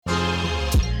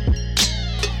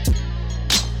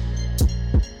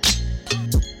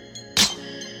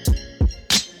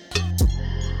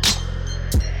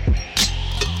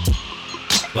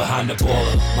behind the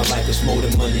baller. My life is more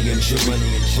than money and jewelry.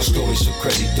 My story's so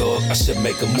crazy, dog. I said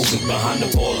make a movie behind the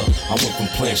baller. I went from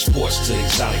playing sports to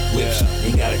exotic whips.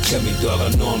 Ain't gotta tell me, dog. I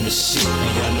know I'm the shit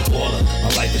behind the baller.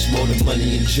 My life is more than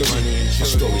money and jewelry. My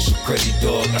story's so crazy,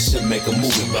 dog. I said make a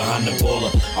movie behind the baller.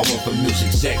 I went from music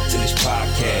exec to this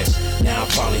podcast. Now I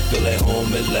finally feel at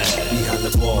home at last. Behind the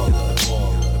baller.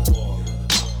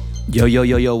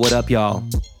 Yo, what up, y'all?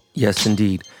 Yes,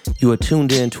 indeed. You are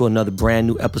tuned in to another brand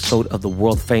new episode of the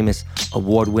world-famous,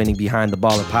 award-winning Behind the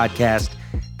Baller podcast.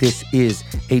 This is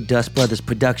a Dust Brothers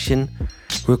production,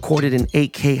 recorded in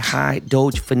 8K high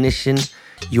definition.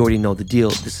 You already know the deal.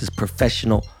 This is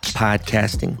professional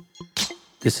podcasting.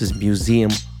 This is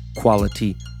museum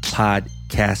quality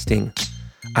podcasting.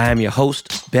 I am your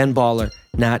host, Ben Baller,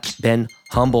 not Ben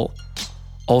Humble,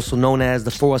 also known as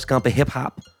the Forrest Gump of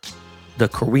hip-hop, the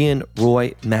Korean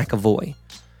Roy McAvoy,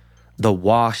 the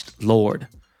Washed Lord,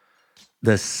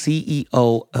 the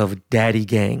CEO of Daddy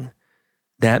Gang.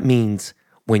 That means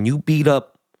when you beat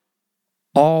up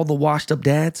all the washed up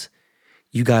dads,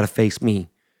 you gotta face me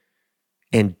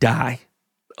and die,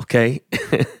 okay?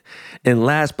 And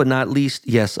last but not least,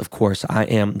 yes, of course, I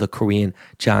am the Korean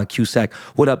John Cusack.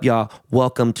 What up, y'all?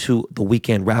 Welcome to the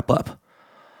weekend wrap-up.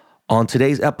 On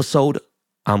today's episode,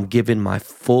 I'm giving my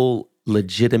full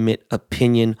legitimate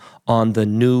opinion on the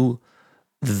new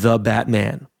The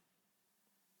Batman.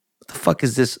 What the fuck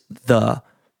is this The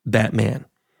Batman?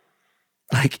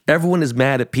 Like, everyone is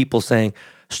mad at people saying,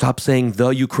 stop saying the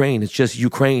Ukraine, it's just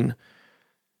Ukraine.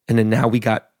 And then now we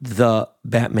got The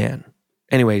Batman.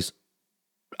 Anyways,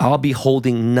 I'll be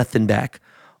holding nothing back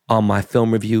on my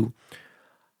film review.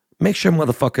 Make sure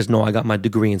motherfuckers know I got my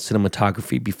degree in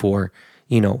cinematography before,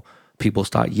 people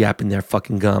start yapping their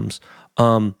fucking gums.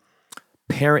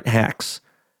 Parent hacks,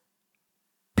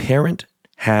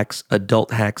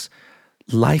 adult hacks,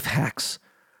 life hacks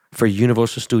for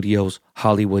Universal Studios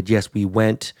Hollywood. Yes, we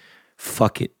went.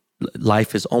 Fuck it.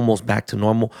 Life is almost back to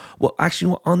normal. Well,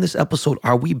 actually, on this episode,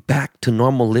 are we back to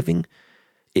normal living?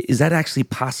 Is that actually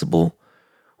possible?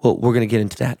 Well, we're going to get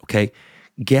into that, okay?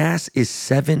 Gas is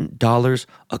 $7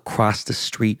 across the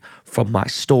street from my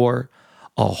store.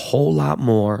 A whole lot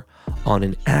more on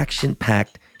an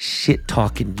action-packed,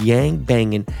 shit-talking,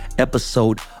 yang-banging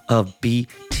episode of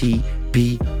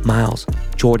BTB Miles.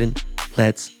 Jordan,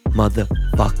 let's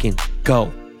motherfucking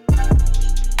go.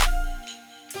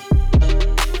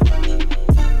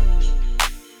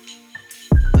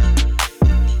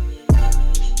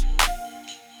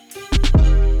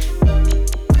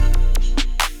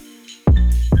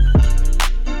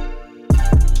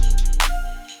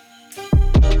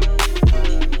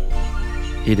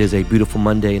 It is a beautiful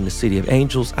Monday in the City of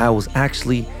Angels. I was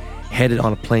actually headed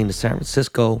on a plane to San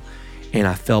Francisco, and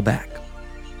I fell back.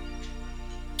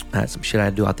 I had some shit I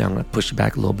had to do out there. I'm going to push it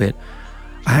back a little bit.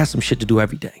 I had some shit to do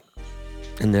every day.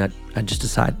 And then I just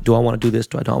decided, do I want to do this?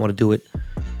 Do I don't want to do it?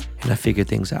 And I figured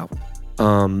things out.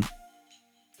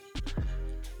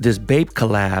 This Bape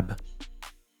collab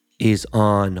is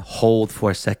on hold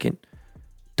for a second.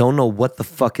 Don't know what the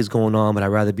fuck is going on, but I'd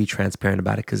rather be transparent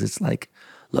about it because it's like,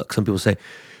 look, some people say,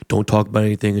 don't talk about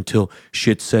anything until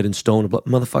shit's set in stone. But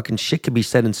motherfucking shit can be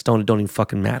set in stone. It don't even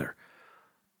fucking matter.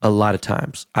 A lot of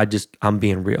times. I'm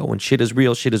being real. When shit is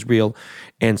real, shit is real.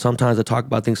 And sometimes I talk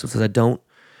about things, sometimes I don't.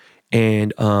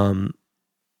 And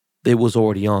it was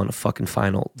already on a fucking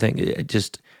final thing.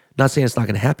 Not saying it's not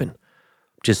going to happen.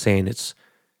 Just saying it's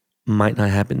might not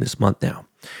happen this month now.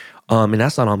 And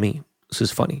that's not on me. This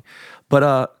is funny.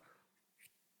 But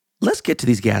let's get to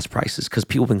these gas prices because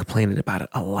people have been complaining about it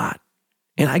a lot.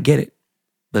 And I get it.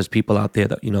 There's people out there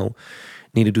that,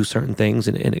 need to do certain things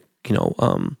and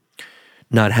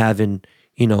not having,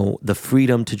 the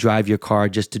freedom to drive your car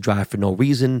just to drive for no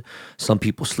reason. Some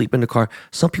people sleep in the car.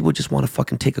 Some people just want to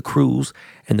fucking take a cruise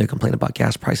and they're complaining about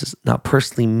gas prices. Now,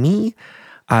 personally, me,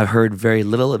 I've heard very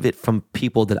little of it from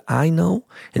people that I know.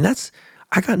 And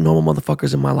I got normal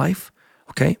motherfuckers in my life,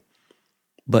 okay?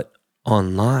 But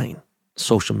online,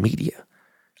 social media,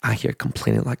 I hear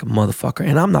complaining like a motherfucker,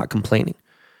 and I'm not complaining,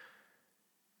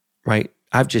 right?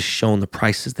 I've just shown the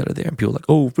prices that are there, and people are like,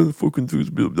 oh, for the fucking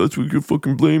that's what you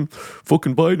fucking blame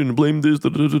fucking Biden and blame this, da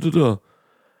da da da da.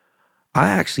 I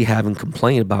actually haven't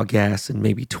complained about gas in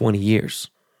maybe 20 years,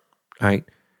 right?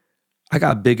 I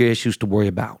got bigger issues to worry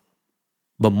about,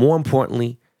 but more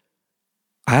importantly,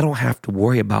 I don't have to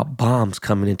worry about bombs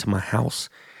coming into my house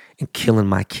and killing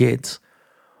my kids.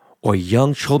 Or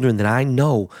young children that I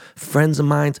know, friends of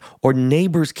mine, or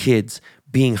neighbors' kids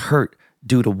being hurt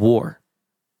due to war.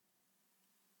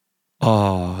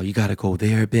 Oh, you gotta go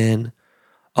there, Ben.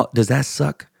 Oh, does that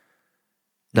suck?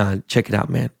 Nah, check it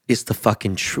out, man. It's the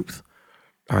fucking truth.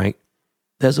 All right?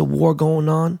 there's a war going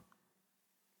on.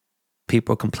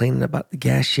 People are complaining about the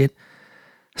gas shit.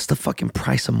 It's the fucking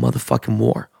price of motherfucking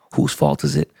war. Whose fault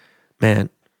is it? Man,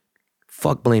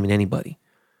 fuck blaming anybody.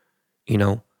 You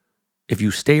know, if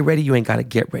you stay ready, you ain't got to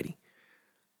get ready.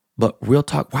 But real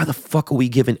talk, why the fuck are we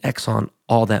giving Exxon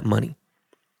all that money?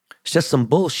 It's just some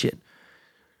bullshit.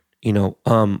 You know,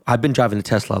 I've been driving a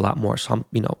Tesla a lot more, so I'm,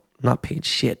 you know, not paying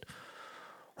shit.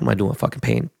 What am I doing? Fucking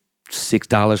paying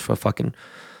 $6 for fucking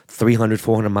 300,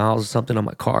 400 miles or something on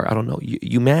my car. I don't know.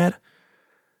 You mad?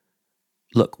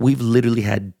 Look, we've literally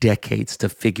had decades to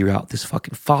figure out this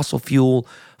fucking fossil fuel,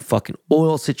 fucking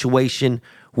oil situation.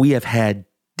 We have had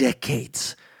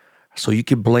decades. So you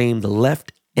can blame the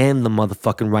left and the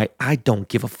motherfucking right. I don't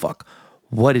give a fuck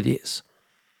what it is.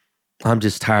 I'm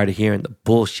just tired of hearing the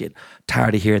bullshit,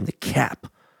 tired of hearing the cap.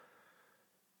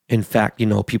 In fact, you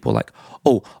know, people are like,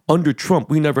 oh, under Trump,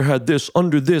 we never had this, you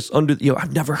know,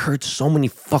 I've never heard so many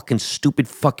fucking stupid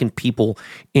fucking people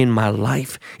in my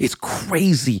life. It's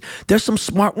crazy. There's some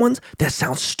smart ones that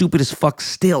sound stupid as fuck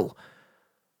still.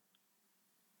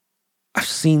 I've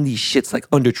seen these shits like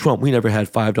under Trump, we never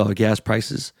had $5 gas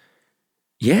prices.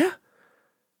 Yeah?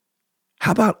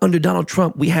 How about under Donald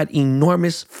Trump, we had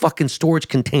enormous fucking storage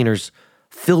containers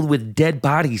filled with dead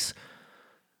bodies,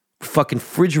 fucking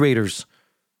refrigerators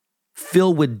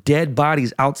filled with dead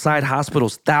bodies outside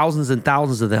hospitals, thousands and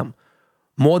thousands of them.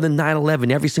 More than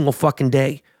 9/11 every single fucking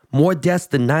day. More deaths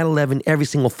than 9/11 every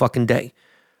single fucking day.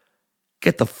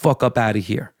 Get the fuck up out of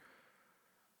here.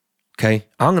 Okay?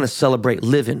 I'm going to celebrate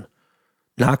living,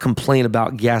 not complain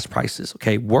about gas prices.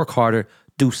 Okay? Work harder,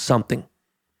 do something.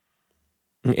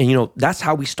 And you know, that's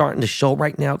how we starting the show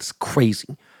right now. It's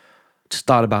crazy. Just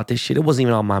thought about this shit. It wasn't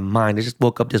even on my mind. I just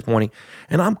woke up this morning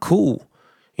and I'm cool.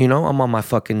 You know, I'm on my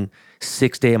fucking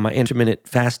 6th day of my intermittent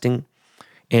fasting.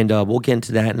 And we'll get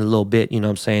into that in a little bit, you know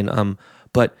what I'm saying?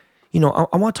 But, you know,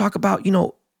 I want to talk about, you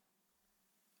know,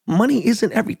 money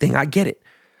isn't everything. I get it.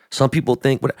 Some people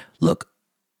think, look,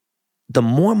 the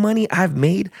more money I've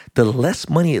made, the less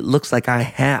money it looks like I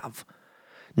have.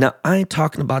 Now, I ain't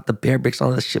talking about the bear bricks,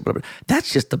 all that shit, but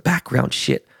that's just the background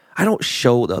shit. I don't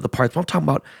show the other parts. But I'm talking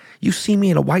about, you see me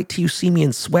in a white tee, you see me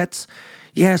in sweats.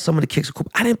 Yeah, some of the kicks are cool.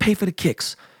 I didn't pay for the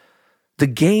kicks. The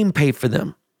game paid for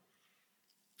them.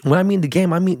 When I mean the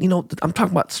game, I mean, you know, I'm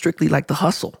talking about strictly like the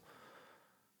hustle.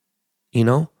 You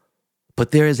know?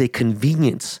 But there is a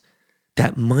convenience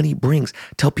that money brings.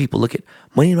 Tell people, look,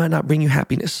 money might not bring you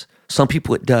happiness. Some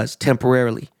people it does,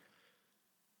 temporarily.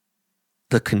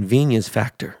 The convenience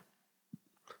factor.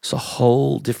 It's a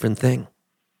whole different thing.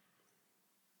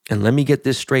 And let me get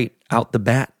this straight out the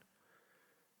bat.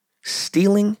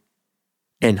 Stealing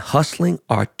and hustling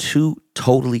are two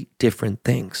totally different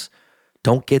things.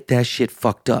 Don't get that shit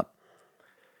fucked up.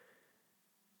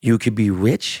 You could be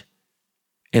rich,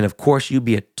 and of course you'd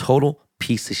be a total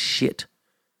piece of shit.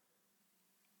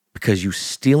 Because you're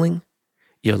stealing,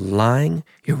 you're lying,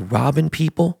 you're robbing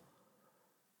people.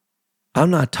 I'm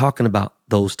not talking about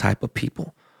those type of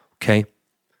people, okay?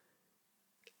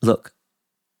 Look,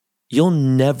 you'll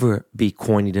never be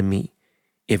corny to me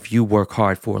if you work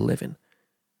hard for a living.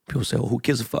 People say, well, who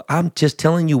gives a fuck? I'm just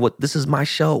telling you what, this is my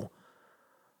show,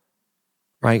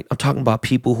 right? I'm talking about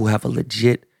people who have a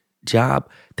legit job.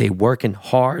 They working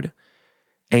hard,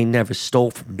 ain't never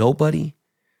stole from nobody.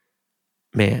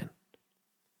 Man,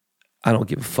 I don't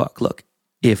give a fuck. Look,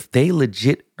 if they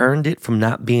legit earned it from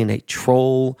not being a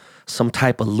troll, some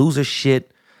type of loser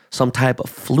shit, some type of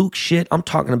fluke shit, I'm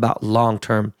talking about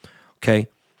long-term, okay?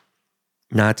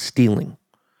 Not stealing.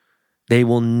 They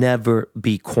will never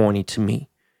be corny to me.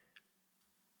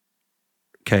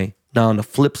 Okay? Now, on the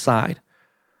flip side,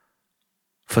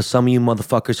 for some of you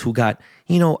motherfuckers who got,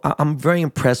 you know, I'm very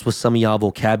impressed with some of y'all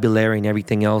vocabulary and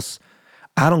everything else.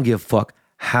 I don't give a fuck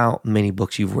how many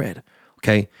books you've read,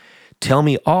 okay? Tell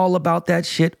me all about that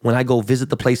shit when I go visit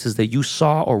the places that you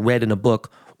saw or read in a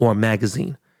book or a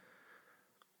magazine.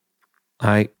 All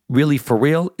right? Really, for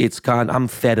real, it's gone. I'm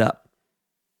fed up.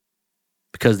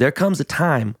 Because there comes a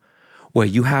time where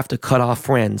you have to cut off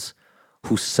friends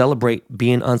who celebrate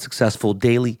being unsuccessful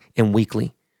daily and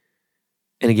weekly.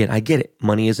 And again, I get it.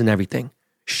 Money isn't everything.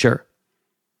 Sure.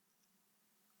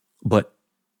 But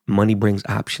money brings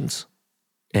options.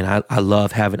 And I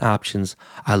love having options.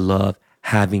 I love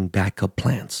having backup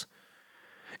plans.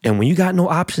 And when you got no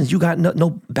options, you got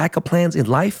no backup plans in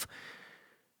life,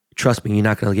 trust me, you're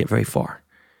not going to get very far.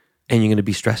 And you're going to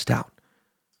be stressed out.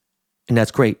 And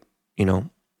that's great. You know,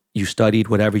 you studied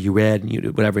whatever you read, and you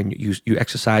did whatever, and you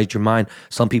exercised your mind.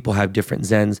 Some people have different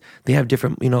zens. They have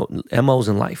different, you know, MOs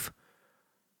in life.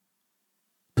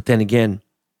 But then again,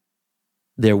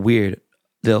 they're weird.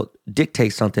 They'll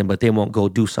dictate something, but they won't go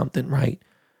do something, right?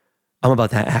 I'm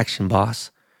about that action,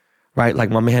 boss. Right? Like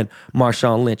my man,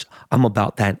 Marshawn Lynch, I'm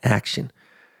about that action.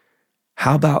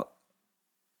 How about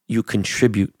you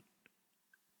contribute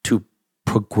to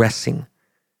progressing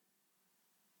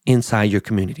inside your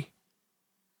community?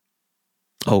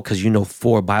 Oh, because you know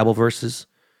 4 Bible verses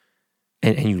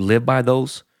and you live by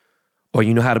those? Or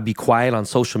you know how to be quiet on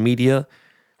social media,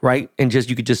 right? And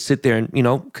you could just sit there and,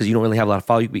 because you don't really have a lot of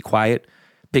followers, you could be quiet,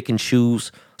 pick and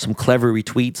choose some clever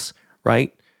retweets,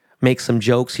 right? Make some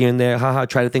jokes here and there. Haha,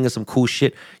 try to think of some cool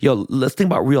shit. Yo, let's think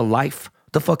about real life.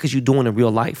 What the fuck is you doing in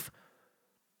real life?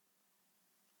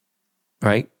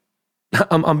 Right?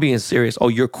 I'm being serious. Oh,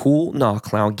 you're cool? No,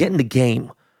 clown. Get in the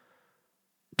game.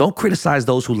 Don't criticize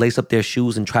those who lace up their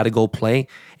shoes and try to go play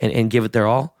and give it their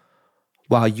all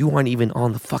while you aren't even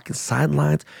on the fucking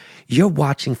sidelines. You're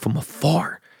watching from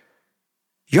afar.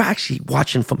 You're actually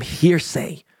watching from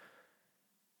hearsay.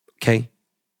 Okay?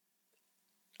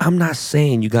 I'm not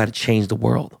saying you got to change the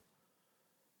world.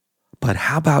 But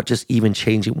how about just even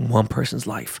changing one person's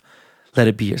life? Let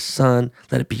it be your son.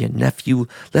 Let it be your nephew.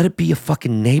 Let it be your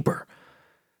fucking neighbor.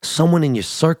 Someone in your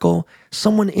circle.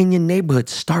 Someone in your neighborhood.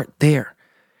 Start there.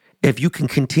 If you can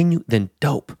continue, then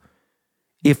dope.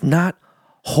 If not,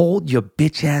 hold your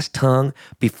bitch ass tongue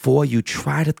before you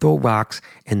try to throw rocks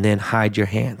and then hide your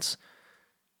hands.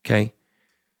 Okay?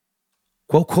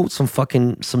 Go quote some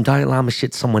Dalai Lama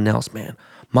shit someone else, man.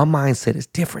 My mindset is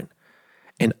different.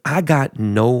 And I got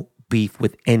no beef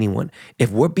with anyone.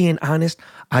 If we're being honest,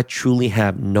 I truly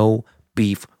have no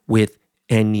beef with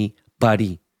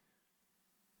anybody.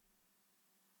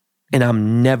 And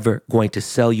I'm never going to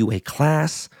sell you a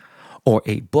class or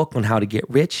a book on how to get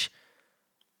rich.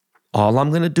 All I'm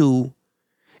going to do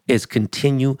is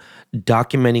continue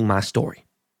documenting my story.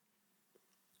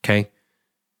 Okay?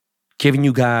 Giving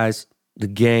you guys the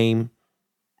game,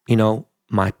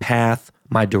 my path,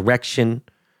 my direction.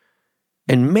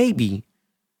 And maybe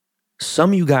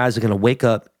some of you guys are going to wake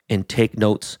up and take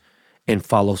notes and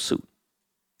follow suit.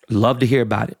 Love to hear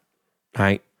about it. All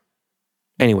right?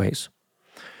 Anyways,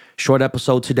 short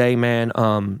episode today, man.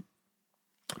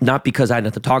 Not because I had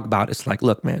nothing to talk about. It's like,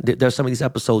 look, man, there's some of these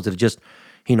episodes that are just,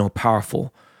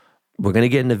 powerful. We're going to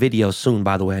get into video soon,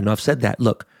 by the way. I know I've said that.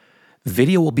 Look,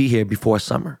 video will be here before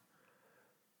summer.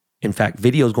 In fact,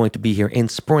 video is going to be here in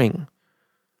spring.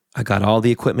 I got all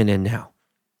the equipment in now.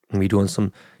 I'm going to be doing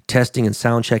some testing and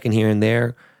sound checking here and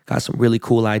there. Got some really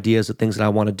cool ideas of things that I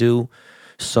want to do.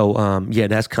 So, yeah,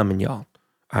 that's coming, y'all.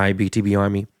 All right, BTB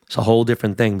Army. It's a whole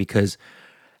different thing because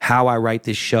how I write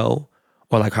this show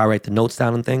or like how I write the notes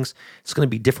down and things, it's going to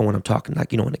be different when I'm talking,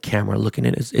 like, in the camera looking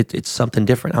at it. It's something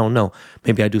different. I don't know.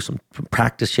 Maybe I do some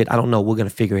practice shit. I don't know. We're going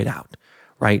to figure it out,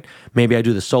 right? Maybe I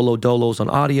do the solo dolos on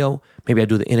audio. Maybe I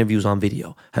do the interviews on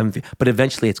video. But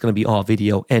eventually it's going to be all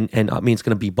video and I mean, it's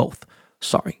going to be both.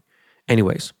 Sorry.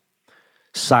 Anyways,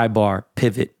 sidebar,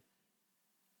 pivot,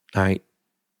 all right?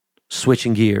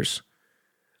 Switching gears.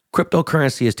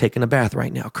 Cryptocurrency is taking a bath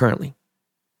right now, currently.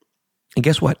 And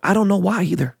guess what? I don't know why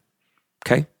either.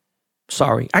 Okay?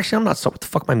 Sorry. Actually, I'm not sorry. What the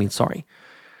fuck am I mean sorry?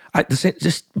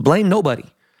 Just blame nobody.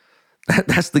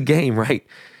 That's the game, right?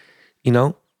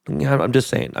 I'm just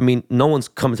saying. I mean, no one's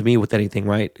coming to me with anything,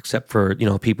 right? Except for,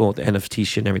 people with the NFT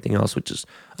shit and everything else, which is,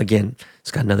 again,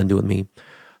 it's got nothing to do with me.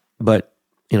 But,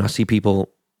 I see people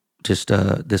just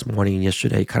this morning and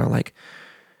yesterday kind of like,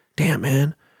 damn,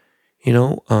 man,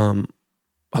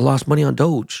 I lost money on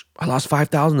Doge. I lost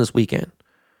 $5,000 this weekend.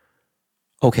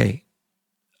 Okay.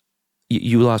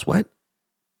 You lost what?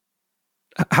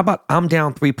 How about I'm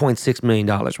down $3.6 million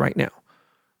right now,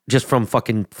 just from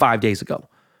fucking 5 days ago.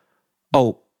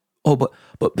 Oh,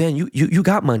 but Ben, you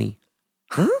got money,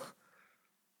 huh?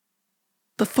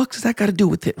 The fuck does that got to do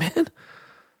with it, man?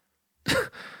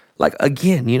 Like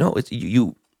again, it's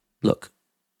you. Look,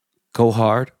 go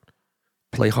hard,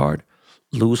 play hard,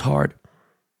 lose hard.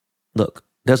 Look,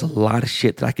 there's a lot of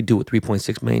shit that I could do with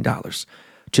 $3.6 million,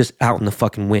 just out in the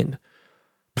fucking wind.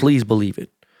 Please believe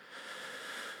it.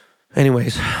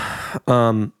 Anyways,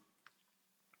 on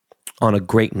a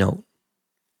great note,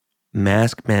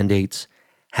 mask mandates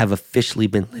have officially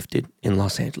been lifted in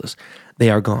Los Angeles. They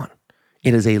are gone.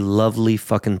 It is a lovely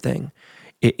fucking thing.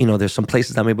 There's some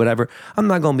places I mean, whatever. I'm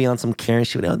not going to be on some Karen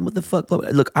shit. What the fuck?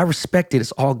 Look, I respect it.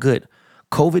 It's all good.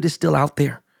 COVID is still out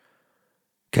there.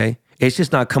 Okay? It's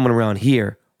just not coming around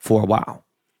here for a while,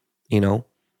 And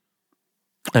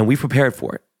we prepared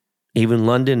for it. Even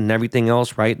London and everything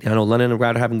else, right? I know London and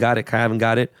Ryder haven't got it. Kai haven't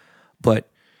got it. But,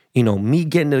 me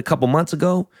getting it a couple months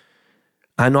ago,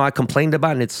 I know I complained about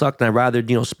it and it sucked. And I'd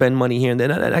rather, spend money here and then.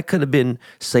 That could have been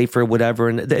safer, whatever.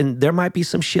 And there might be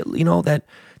some shit,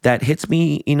 that hits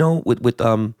me, with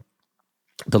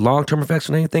The long-term effects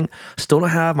on anything, still don't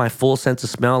have my full sense of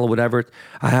smell or whatever.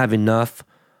 I have enough.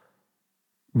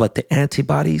 But the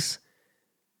antibodies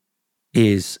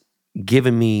is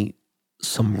giving me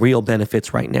some real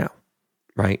benefits right now,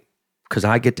 right? Because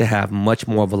I get to have much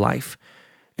more of a life.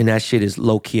 And that shit is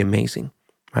low-key amazing.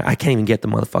 Right? I can't even get the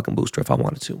motherfucking booster if I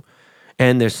wanted to.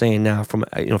 And they're saying now from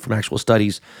actual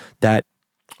studies that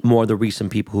more of the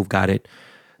recent people who've got it,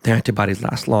 their antibodies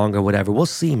last longer, whatever. We'll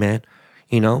see, man.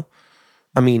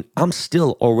 I mean, I'm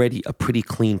still already a pretty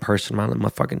clean person. My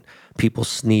motherfucking people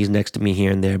sneeze next to me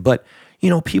here and there. But,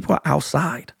 people are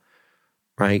outside,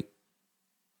 right?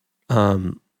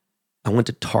 I went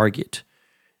to Target,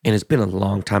 and it's been a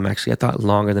long time, actually. I thought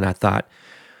longer than I thought.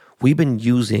 We've been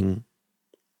using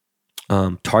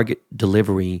Target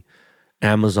delivery,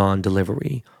 Amazon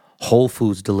delivery, Whole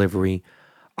Foods delivery.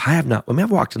 I've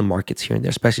walked in the markets here and there,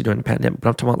 especially during the pandemic, but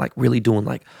I'm talking about like really doing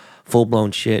like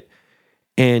full-blown shit.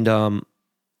 And I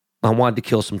wanted to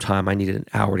kill some time. I needed an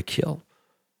hour to kill.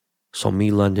 So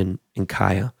me, London, and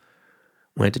Kaya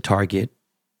went to Target,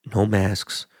 no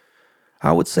masks.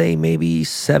 I would say maybe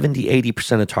 70,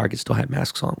 80% of Target still had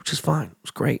masks on, which is fine. It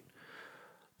was great.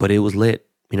 But it was lit.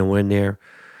 We're in there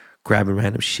grabbing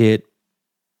random shit.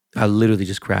 I literally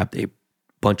just grabbed a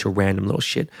bunch of random little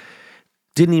shit.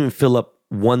 Didn't even fill up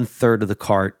 1/3 of the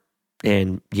cart.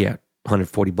 And yeah,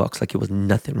 $140, like it was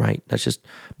nothing, right? That's just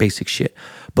basic shit.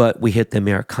 But we hit the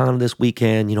Americana this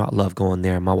weekend. I love going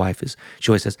there. My wife she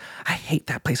always says, I hate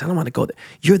that place. I don't want to go there.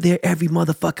 You're there every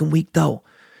motherfucking week though.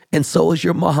 And so is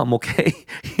your mom, okay?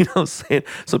 You know what I'm saying?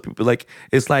 So people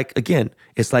it's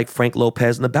like Frank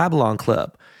Lopez and the Babylon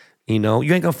Club. You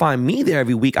ain't gonna find me there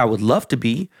every week. I would love to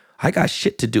be. I got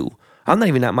shit to do. I'm not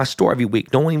even at my store every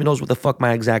week. No one even knows what the fuck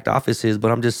my exact office is, but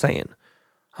I'm just saying.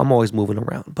 I'm always moving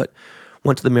around. But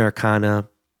went to the Americana.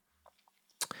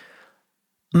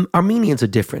 Armenians are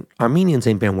different. Armenians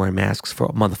ain't been wearing masks for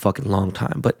a motherfucking long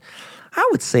time. But I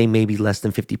would say maybe less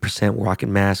than 50% were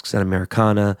rocking masks at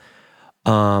Americana.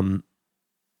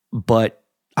 But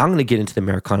I'm going to get into the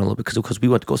Americana a little bit because we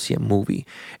went to go see a movie.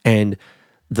 And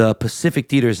the Pacific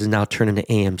Theaters is now turning to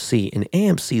AMC. And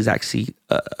AMC is actually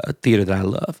a theater that I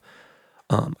love.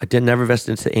 I never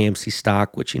invested into AMC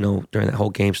stock, which, during that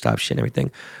whole GameStop shit and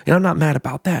everything. And I'm not mad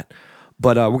about that.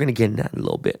 But we're going to get into that in a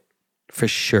little bit. For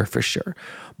sure.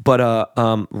 But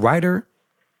Ryder,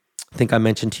 I think I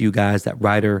mentioned to you guys that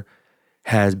Ryder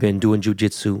has been doing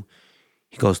jiu-jitsu.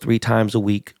 He goes 3 times a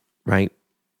week, right?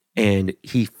 And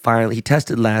he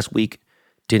tested last week,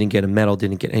 didn't get a medal,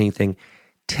 didn't get anything.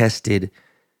 Tested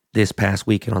this past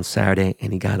weekend on Saturday,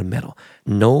 and he got a medal.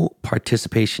 No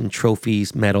participation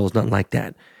trophies, medals, nothing like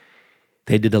that.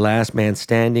 They did the last man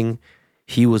standing.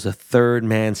 He was a 3rd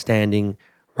man standing.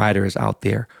 Ryder is out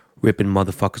there ripping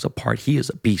motherfuckers apart. He is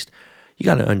a beast. You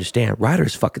got to understand, Ryder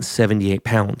is fucking 78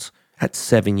 pounds at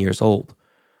 7 years old.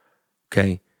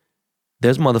 Okay?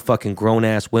 There's motherfucking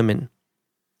grown-ass women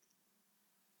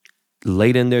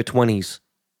late in their 20s,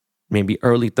 maybe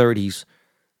early 30s,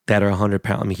 that are 100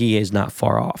 pounds. I mean, he is not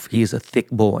far off. He is a thick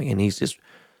boy, and he's just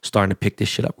starting to pick this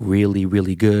shit up really,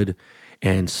 really good.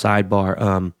 And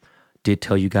sidebar, did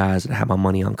tell you guys that I had my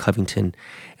money on Covington,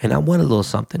 and I won a little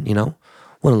something, won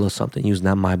a little something using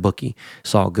that MyBookie.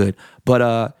 It's all good.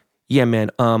 But yeah,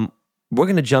 man, we're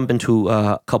going to jump into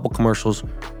a couple commercials,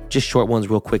 just short ones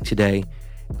real quick today.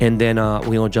 And then we're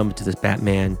going to jump into this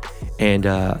Batman and,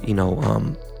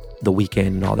 the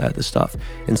weekend and all that other stuff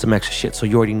and some extra shit. So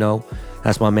you already know.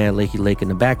 That's my man, Lakey Lake in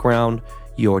the background.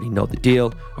 You already know the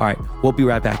deal. All right, we'll be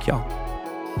right back, y'all.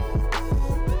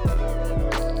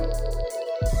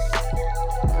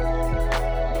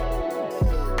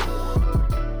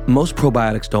 Most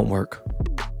probiotics don't work.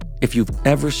 If you've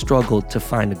ever struggled to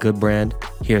find a good brand,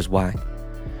 here's why.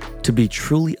 To be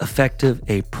truly effective,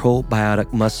 a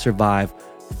probiotic must survive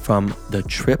from the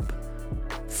trip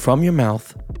from your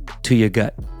mouth to your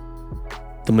gut.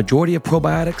 The majority of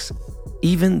probiotics,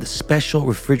 even the special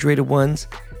refrigerated ones,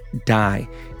 die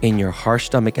in your harsh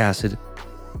stomach acid,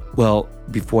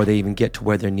 before they even get to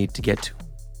where they need to get to.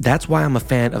 That's why I'm a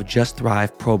fan of Just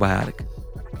Thrive Probiotic.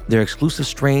 Their exclusive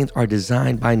strains are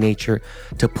designed by nature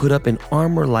to put up an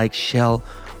armor-like shell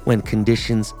when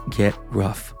conditions get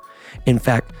rough. In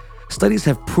fact, studies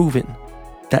have proven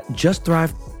that Just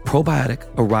Thrive Probiotic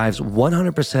arrives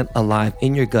 100% alive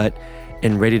in your gut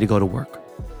and ready to go to work.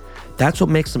 That's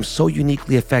what makes them so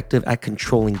uniquely effective at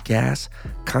controlling gas,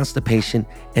 constipation,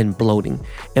 and bloating,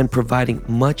 and providing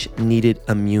much-needed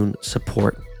immune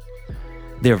support.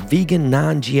 Their vegan,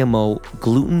 non-GMO,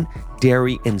 gluten,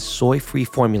 dairy, and soy-free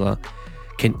formula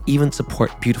can even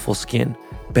support beautiful skin,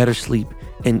 better sleep,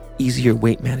 and easier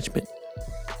weight management.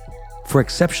 For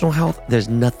exceptional health, there's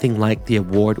nothing like the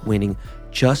award-winning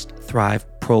Just Thrive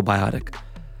Probiotic.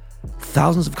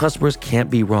 Thousands of customers can't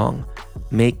be wrong.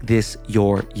 Make this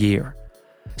your year.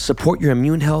 Support your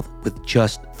immune health with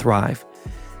Just Thrive.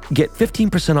 Get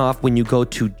 15% off when you go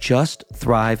to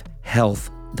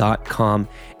justthrivehealth.com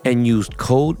and use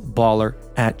code BALLER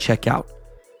at checkout.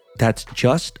 That's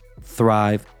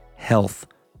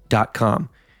justthrivehealth.com.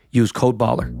 Use code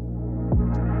BALLER.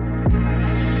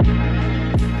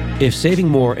 If saving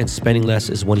more and spending less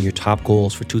is one of your top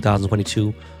goals for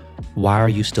 2022, why are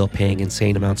you still paying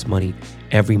insane amounts of money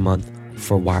every month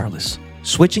for wireless?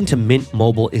 Switching to Mint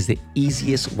Mobile is the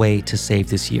easiest way to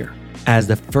save this year. As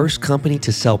the first company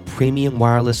to sell premium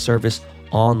wireless service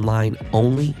online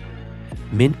only,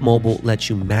 Mint Mobile lets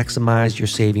you maximize your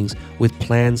savings with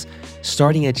plans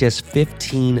starting at just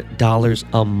 $15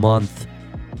 a month.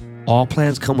 All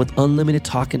plans come with unlimited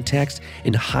talk and text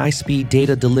and high-speed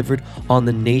data delivered on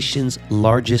the nation's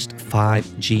largest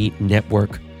 5G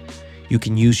network. You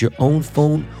can use your own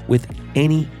phone with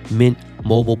any Mint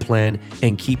Mobile plan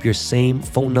and keep your same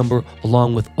phone number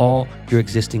along with all your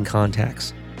existing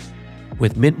contacts.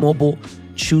 With Mint Mobile,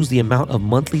 choose the amount of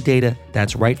monthly data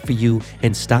that's right for you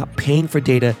and stop paying for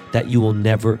data that you will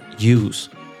never use.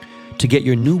 To get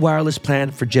your new wireless plan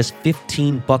for just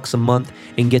 $15 a month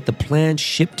and get the plan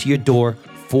shipped to your door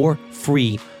for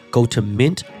free, go to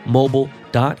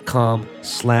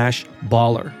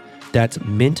mintmobile.com/baller. That's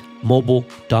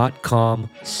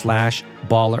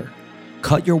mintmobile.com/baller.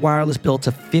 Cut your wireless bill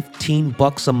to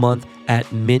 $15 a month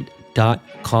at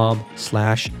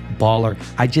mint.com/baller.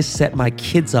 I just set my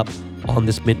kids up on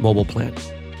this Mint Mobile plan.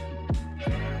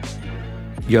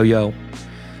 Yo.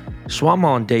 So I'm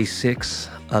on day 6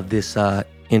 of this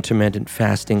intermittent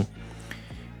fasting.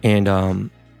 And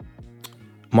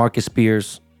Marcus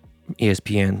Spears,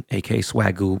 ESPN, aka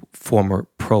Swagoo, former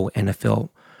pro NFL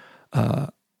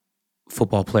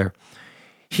football player,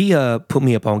 he put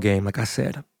me up on game, like I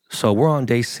said. So we're on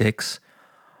day 6.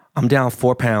 I'm down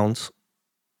 4 pounds,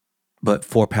 but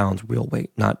 4 pounds real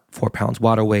weight, not 4 pounds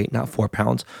water weight, not 4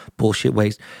 pounds bullshit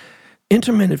weight.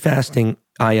 Intermittent fasting,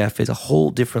 IF, is a whole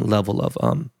different level of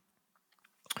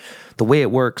the way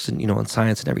it works, and in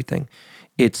science and everything.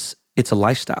 It's a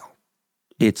lifestyle.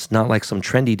 It's not like some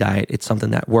trendy diet. It's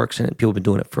something that works, and people have been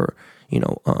doing it for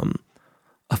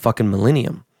a fucking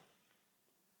millennium.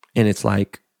 And it's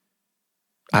like,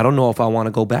 I don't know if I want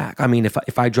to go back. I mean,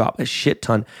 if I drop a shit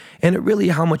ton, and it really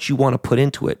how much you want to put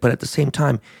into it. But at the same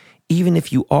time, even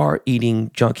if you are eating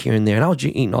junk here and there, and I was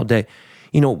eating all day,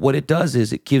 what it does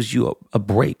is it gives you a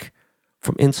break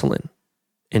from insulin.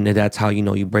 And that's how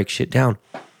you break shit down.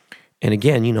 And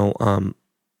again, I'm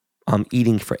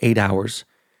eating for 8 hours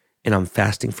and I'm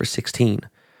fasting for 16.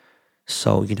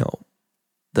 So,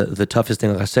 the toughest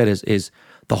thing, like I said, is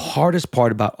the hardest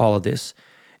part about all of this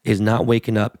is not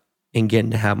waking up and getting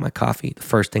to have my coffee the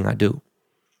first thing I do.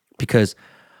 Because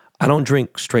I don't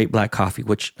drink straight black coffee,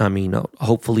 which,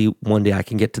 hopefully one day I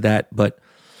can get to that. But,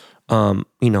 I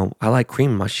like cream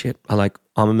in my shit. I like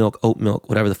almond milk, oat milk,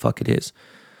 whatever the fuck it is.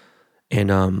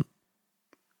 And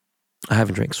I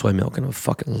haven't drank soy milk in a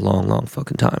fucking long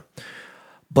fucking time.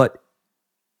 But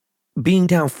being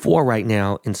down 4 right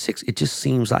now and 6, it just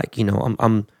seems like,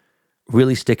 I'm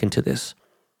really sticking to this.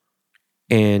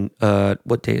 And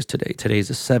what day is today? Today is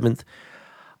the 7th.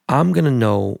 I'm going to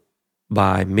know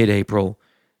by mid-April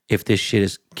if this shit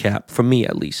is capped, for me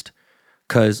at least.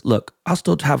 Because, look, I'll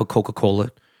still have a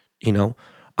Coca-Cola,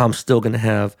 I'm still going to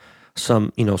have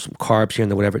some carbs here and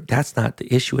there, whatever. That's not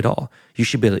the issue at all. You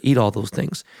should be able to eat all those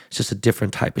things. It's just a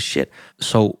different type of shit.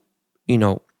 So,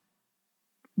 when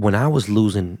I was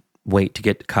losing weight to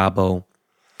get to Cabo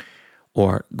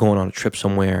or going on a trip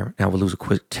somewhere, and I would lose a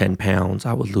quick 10 pounds,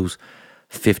 I would lose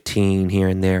 15 here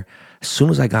and there. As soon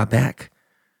as I got back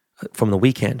from the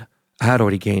weekend, I had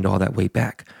already gained all that weight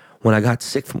back. When I got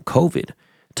sick from COVID, it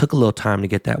took a little time to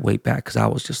get that weight back because I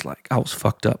was just like, I was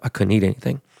fucked up. I couldn't eat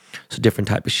anything. It's a different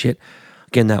type of shit.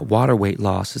 Again, that water weight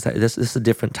loss is this is a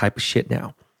different type of shit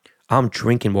now. I'm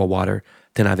drinking more water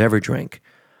than I've ever drank.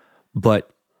 But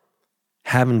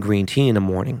having green tea in the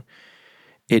morning,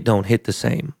 it don't hit the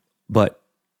same. But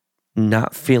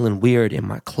not feeling weird in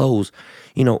my clothes.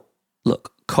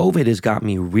 Look, COVID has got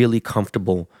me really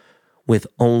comfortable with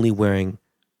only wearing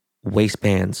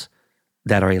waistbands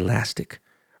that are elastic,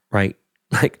 right?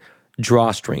 Like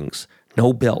drawstrings,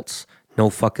 no belts, no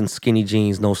fucking skinny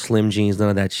jeans, no slim jeans, none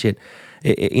of that shit.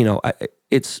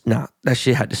 It's not. That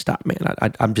shit had to stop, man.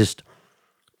 I'm just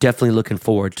definitely looking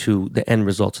forward to the end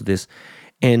results of this.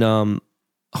 And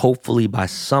hopefully by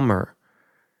summer,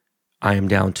 I am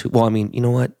down to, you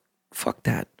know what? Fuck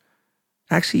that.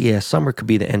 Actually, yeah, summer could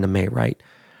be the end of May, right?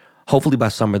 Hopefully by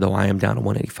summer though, I am down to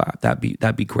 185.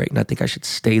 That'd be great. And I think I should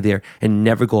stay there and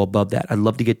never go above that. I'd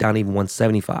love to get down to even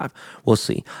 175. We'll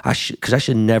see. Because I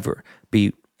should never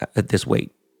be at this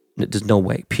weight. There's no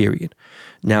way, period.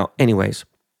 Now, anyways,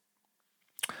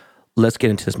 let's get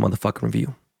into this motherfucking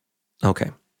review.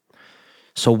 Okay.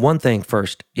 So one thing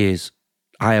first is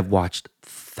I have watched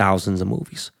thousands of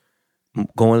movies.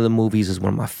 Going to the movies is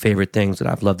one of my favorite things that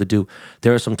I've loved to do.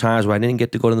 There are some times where I didn't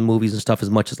get to go to the movies and stuff as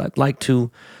much as I'd like to.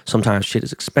 Sometimes shit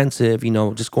is expensive.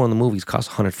 Just going to the movies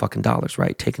costs $100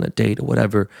 right? Taking a date or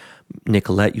whatever.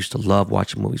 Nicolette used to love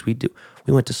watching movies. We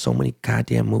went to so many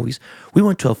goddamn movies. We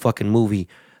went to a fucking movie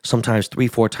sometimes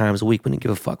 3-4 times a week. We didn't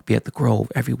give a fuck. Be at the Grove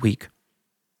every week.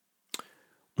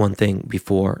 One thing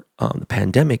before the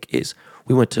pandemic is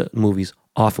we went to movies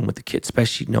often with the kids,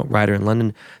 especially, Ryder in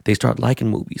London, they start liking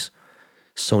movies.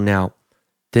 So now,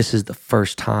 this is the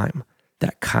first time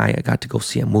that Kaya got to go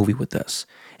see a movie with us.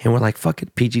 And we're like, fuck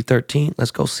it, PG-13,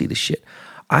 let's go see the shit.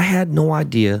 I had no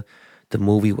idea the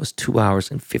movie was 2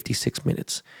 hours and 56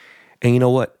 minutes. And you know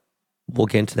what? We'll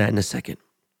get into that in a second.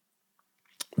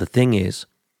 The thing is,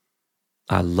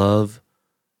 I love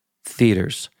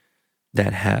theaters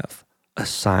that have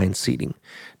assigned seating.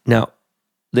 Now,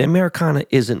 the Americana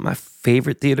isn't my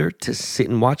favorite theater to sit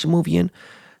and watch a movie in.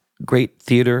 Great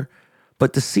theater.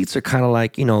 But the seats are kind of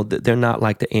like, they're not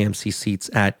like the AMC seats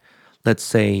at, let's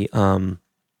say, the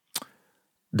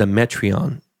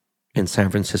Metreon in San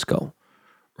Francisco,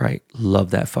 right? Love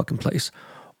that fucking place.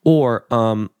 Or,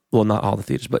 well, not all the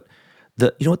theaters, but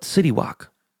the City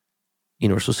Walk.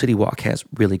 Universal City Walk has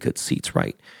really good seats,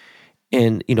 right?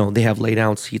 And, they have lay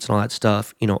down seats and all that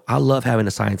stuff. I love having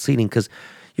assigned seating because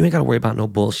you ain't got to worry about no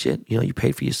bullshit. You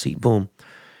paid for your seat, boom.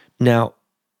 Now,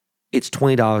 it's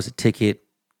 $20 a ticket.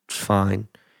 Fine,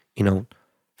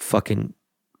 fucking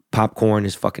popcorn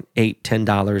is fucking $8,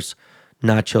 $10,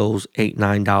 nachos $8,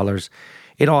 $9.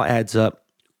 It all adds up.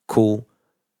 Cool.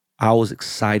 I was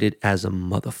excited as a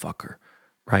motherfucker,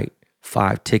 right?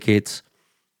 5 tickets,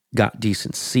 got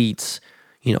decent seats,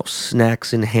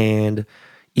 snacks in hand,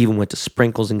 even went to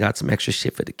Sprinkles and got some extra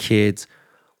shit for the kids.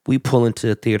 We pull into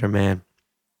the theater, man.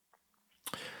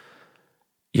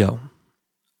 Yo,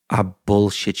 I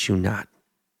bullshit you not.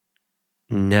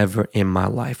 Never in my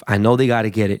life. I know they got to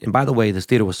get it. And by the way, this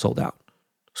theater was sold out.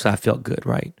 So I felt good,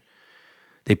 right?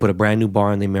 They put a brand new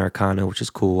bar in the Americana, which is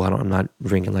cool. I'm not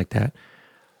drinking like that.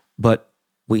 But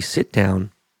we sit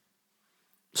down.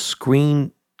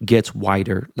 Screen gets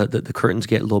wider. The curtains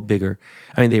get a little bigger.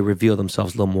 They reveal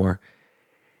themselves a little more.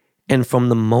 And from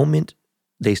the moment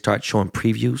they start showing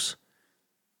previews,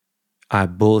 I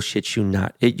bullshit you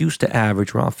not. It used to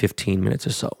average around 15 minutes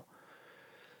or so.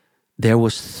 There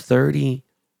was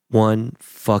 31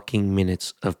 fucking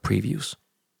minutes of previews.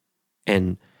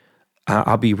 And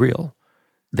I'll be real.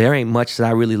 There ain't much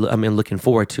that I'm looking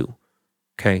forward to.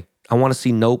 Okay. I want to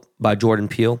see Nope by Jordan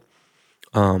Peele.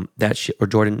 That shit, or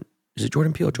Jordan, is it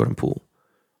Jordan Peele or Jordan Poole?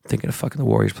 I'm thinking of fucking the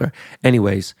Warriors player.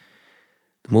 Anyways,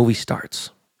 the movie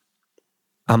starts.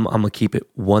 I'm going to keep it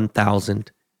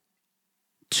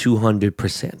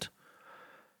 1,200%.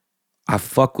 I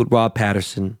fuck with Rob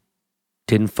Patterson.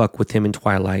 Didn't fuck with him in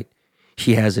Twilight.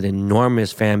 He has an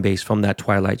enormous fan base from that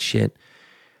Twilight shit.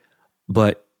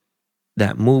 But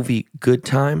that movie, Good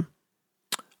Time,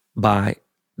 by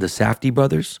the Safdie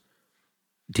brothers,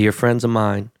 dear friends of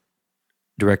mine,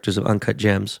 directors of Uncut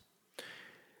Gems,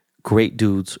 great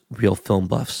dudes, real film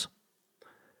buffs.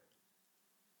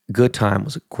 Good Time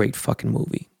was a great fucking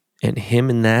movie. And him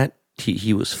in that,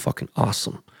 he was fucking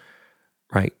awesome,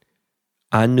 right?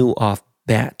 I knew off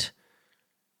bat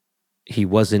he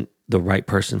wasn't the right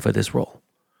person for this role.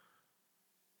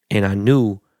 And I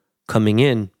knew coming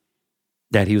in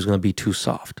that he was going to be too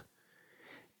soft.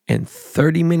 And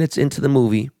 30 minutes into the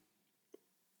movie,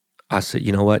 I said,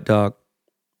 you know what, dog?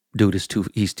 Dude is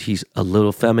he's a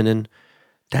little feminine.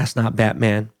 That's not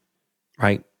Batman,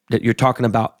 right? That you're talking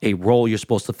about a role you're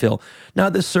supposed to fill. Now,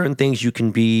 there's certain things you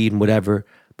can be and whatever,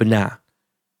 but nah,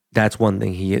 that's one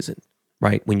thing he isn't.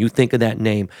 Right? When you think of that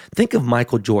name, think of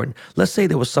Michael Jordan. Let's say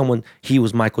there was someone, he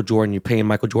was Michael Jordan, you're paying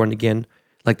Michael Jordan again.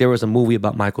 Like there was a movie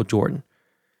about Michael Jordan.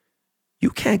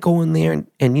 You can't go in there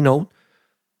and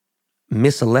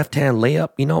miss a left-hand layup,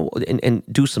 and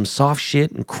do some soft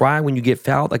shit and cry when you get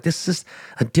fouled. Like this is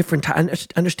a different time. I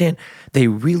understand they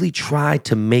really tried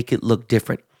to make it look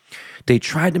different. They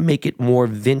tried to make it more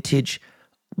vintage,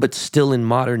 but still in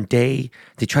modern day.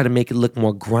 They try to make it look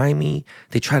more grimy.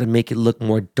 They try to make it look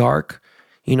more dark.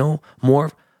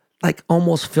 More like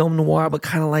almost film noir, but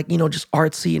kind of like, just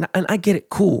artsy. And I get it.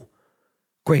 Cool.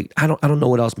 Great. I don't know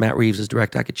what else Matt Reeves is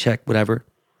directing. I could check, whatever.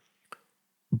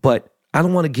 But I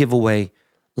don't want to give away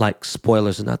like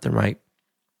spoilers or nothing, right?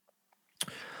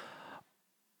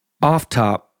 Off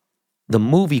top, the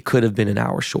movie could have been an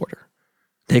hour shorter.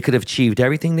 They could have achieved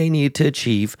everything they needed to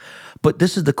achieve. But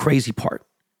this is the crazy part.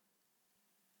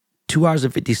 2 hours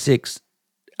and 56,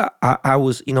 I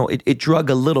was, it drug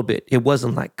a little bit. It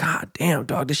wasn't like, God damn,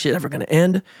 dog, this shit ever gonna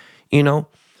end?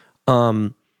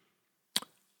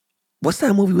 What's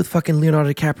that movie with fucking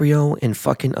Leonardo DiCaprio and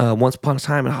fucking Once Upon a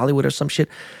Time in Hollywood or some shit?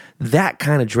 That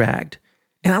kind of dragged.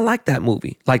 And I like that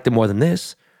movie. Liked it more than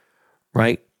this,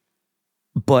 right?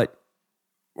 But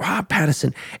Rob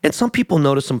Pattinson, and some people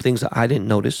noticed some things that I didn't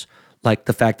notice, like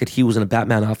the fact that he was in a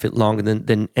Batman outfit longer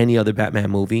than any other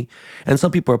Batman movie. And some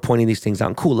people are pointing these things out.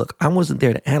 And cool, look, I wasn't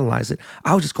there to analyze it.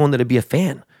 I was just going there to be a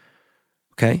fan,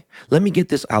 okay? Let me get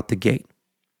this out the gate.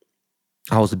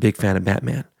 I was a big fan of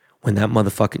Batman. When that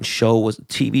motherfucking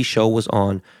TV show was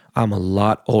on, I'm a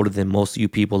lot older than most of you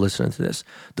people listening to this.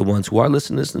 The ones who are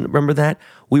listening to this, remember that?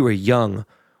 We were young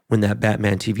when that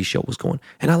Batman TV show was going,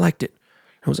 and I liked it.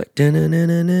 It was like,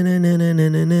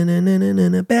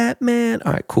 Batman.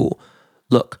 All right, cool.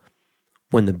 Look,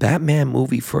 when the Batman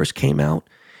movie first came out,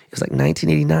 it was like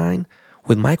 1989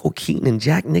 with Michael Keaton and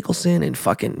Jack Nicholson and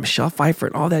fucking Michelle Pfeiffer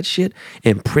and all that shit,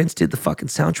 and Prince did the fucking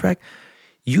soundtrack.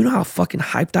 You know how fucking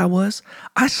hyped I was?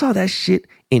 I saw that shit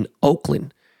in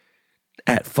Oakland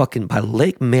at fucking by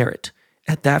Lake Merritt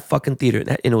at that fucking theater.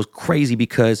 And it was crazy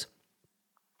because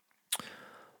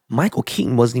Michael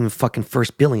Keaton wasn't even fucking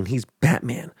first billing. He's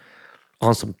Batman.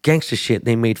 On some gangster shit,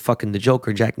 they made fucking the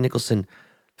Joker, Jack Nicholson,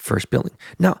 first billing.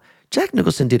 Now, Jack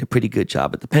Nicholson did a pretty good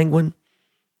job at the Penguin,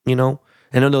 And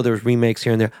I know there was remakes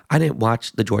here and there. I didn't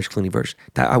watch the George Clooney version.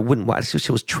 That I wouldn't watch. This shit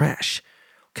was trash.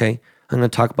 Okay? I'm going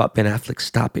to talk about Ben Affleck.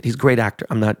 Stop it. He's a great actor.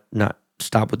 I'm not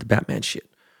stop with the Batman shit.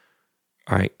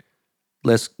 All right?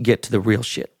 Let's get to the real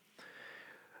shit.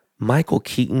 Michael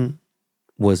Keaton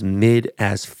was mid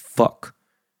as fuck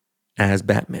as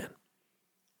Batman.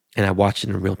 And I watched it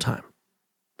in real time.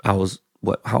 I was,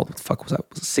 how old the fuck was I?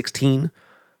 Was 16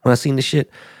 when I seen this shit?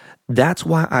 That's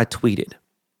why I tweeted,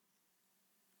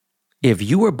 if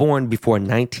you were born before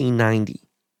 1990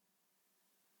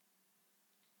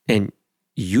 and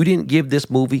you didn't give this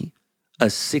movie a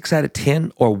 6 out of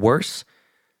 10 or worse,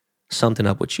 something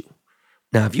up with you.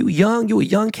 Now, if you a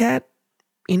young cat,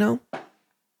 20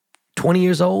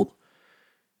 years old,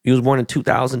 you was born in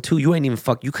 2002, you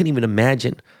couldn't even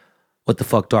imagine what the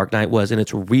fuck Dark Knight was in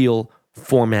its real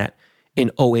format in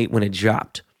 2008 when it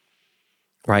dropped,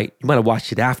 right? You might have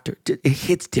watched it after. It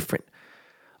hits different.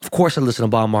 Of course, I listened to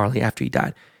Bob Marley after he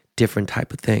died. Different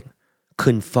type of thing.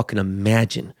 Couldn't fucking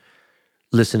imagine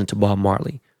listening to Bob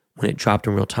Marley when it dropped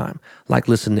in real time. Like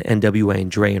listening to NWA and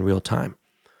Dre in real time.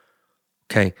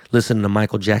 Okay? Listening to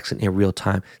Michael Jackson in real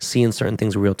time. Seeing certain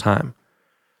things in real time.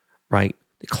 Right?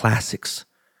 The classics.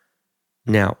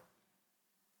 Now,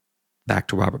 back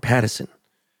to Robert Pattinson.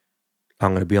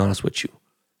 I'm going to be honest with you.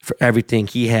 For everything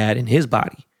he had in his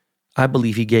body, I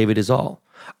believe he gave it his all.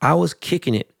 I was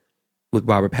kicking it with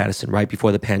Robert Pattinson right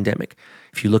before the pandemic.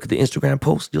 If you look at the Instagram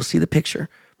post, you'll see the picture.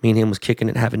 Me and him was kicking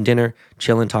it, having dinner,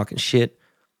 chilling, talking shit.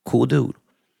 Cool dude.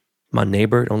 My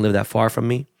neighbor, don't live that far from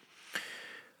me.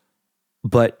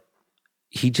 But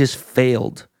he just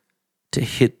failed to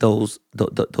hit those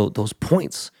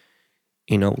points.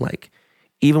 Like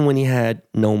even when he had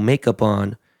no makeup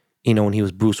on, when he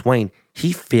was Bruce Wayne,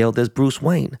 he failed as Bruce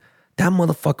Wayne. That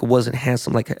motherfucker wasn't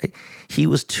handsome. Like he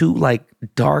was too like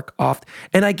dark off.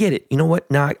 And I get it. You know what?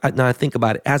 Now I think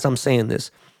about it as I'm saying this.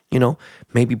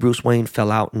 Maybe Bruce Wayne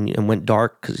fell out and went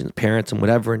dark because his parents and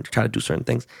whatever and tried to do certain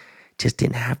things. Just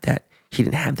didn't have that. He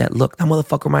didn't have that look. That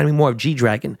motherfucker reminded me more of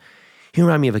G-Dragon. He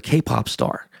reminded me of a K-pop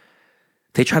star.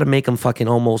 They try to make him fucking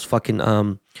almost fucking,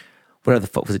 whatever the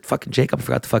fuck, was it fucking Jacob? I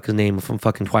forgot the fuck his name from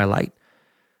fucking Twilight.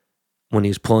 When he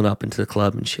was pulling up into the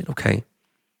club and shit, okay?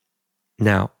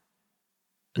 Now,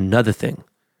 another thing.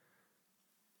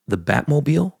 The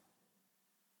Batmobile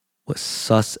was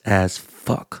sus as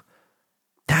fuck.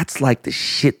 That's like the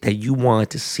shit that you wanted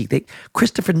to see.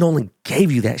 Christopher Nolan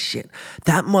gave you that shit.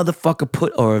 That motherfucker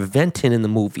put a Reventon in the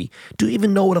movie. Do you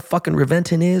even know what a fucking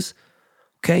Reventon is?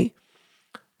 Okay?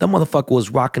 That motherfucker was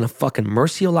rocking a fucking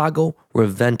Murcielago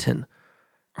Reventon.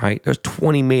 Right? There's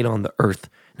 20 made on the earth.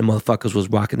 The motherfuckers was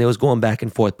rocking. They was going back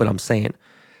and forth, but I'm saying.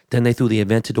 Then they threw the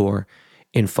Aventador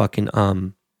in fucking,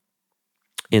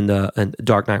 in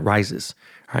Dark Knight Rises.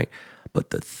 Right? But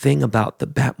the thing about the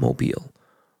Batmobile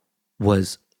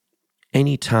was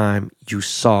anytime you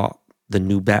saw the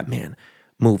new Batman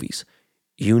movies,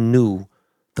 you knew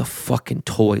the fucking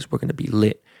toys were going to be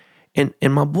lit. And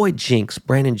my boy Jinx,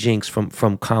 Brandon Jinx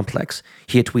from Complex,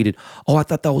 he had tweeted, "Oh, I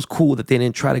thought that was cool that they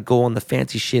didn't try to go on the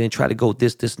fancy shit and try to go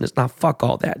this, and this." Now, fuck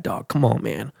all that, dog. Come on,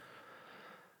 man.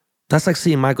 That's like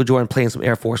seeing Michael Jordan playing some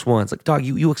Air Force Ones. Like, dog,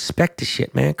 you expect the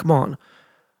shit, man. Come on.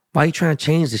 Why are you trying to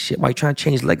change this shit? Why are you trying to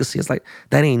change legacy? It's like,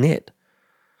 that ain't it.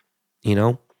 You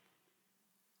know?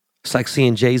 It's like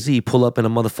seeing Jay-Z pull up in a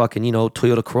motherfucking,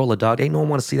 Toyota Corolla, dog. Ain't no one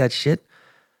want to see that shit.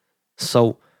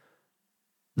 So,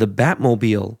 the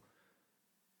Batmobile,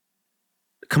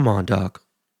 come on, dog.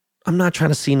 I'm not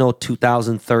trying to see no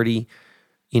 2030,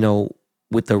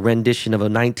 with the rendition of a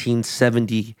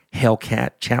 1970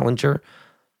 Hellcat Challenger.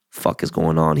 Fuck is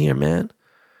going on here, man?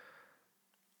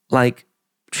 Like,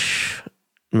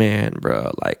 man,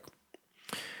 bro. Like,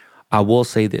 I will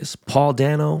say this. Paul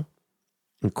Dano,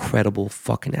 incredible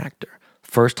fucking actor.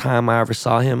 First time I ever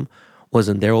saw him was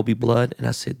in There Will Be Blood, and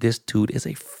I said, this dude is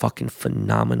a fucking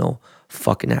phenomenal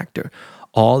fucking actor.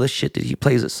 All the shit that he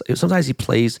plays, sometimes he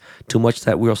plays too much of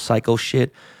that real psycho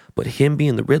shit, but him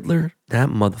being the Riddler, that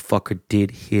motherfucker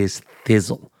did his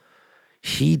thizzle.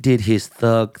 He did his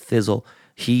thug thizzle.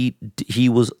 He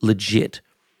was legit.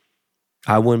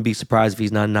 I wouldn't be surprised if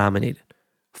he's not nominated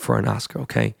for an Oscar,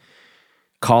 okay?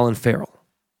 Colin Farrell,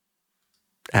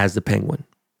 as the Penguin,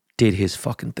 did his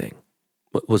fucking thing.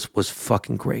 Was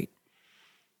fucking great.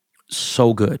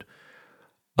 So good.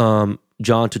 John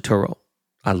Turturro,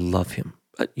 I love him.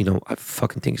 I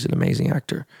fucking think he's an amazing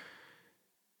actor.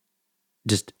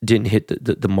 Just didn't hit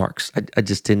the marks. I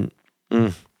just didn't.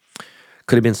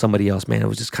 Could have been somebody else, man. It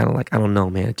was just kind of like, I don't know,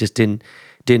 man. It just didn't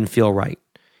feel right.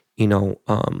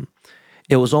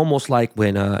 It was almost like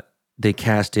when they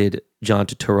casted John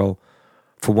Turturro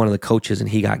for one of the coaches and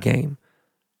he got game.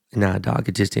 Nah, dog,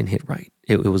 it just didn't hit right.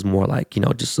 It was more like,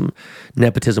 just some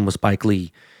nepotism with Spike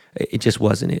Lee. It just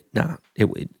wasn't it. Nah, I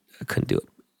couldn't do it.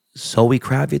 Zoe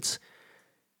Kravitz,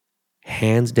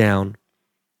 hands down,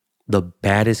 the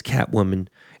baddest Catwoman.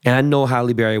 And I know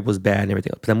Halle Berry was bad and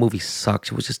everything, but that movie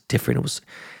sucked. It was just different.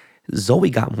 Zoe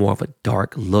got more of a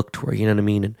dark look to her, you know what I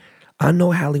mean? And I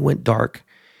know Halle went dark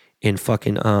in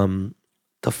fucking,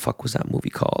 the fuck was that movie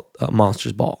called?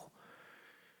 Monsters Ball.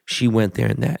 She went there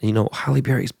in that. Halle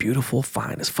Berry's beautiful,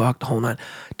 fine as fuck, the whole night.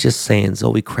 Just saying,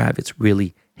 Zoe Kravitz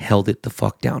really held it the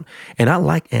fuck down. And I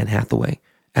like Anne Hathaway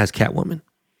as Catwoman.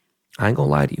 I ain't gonna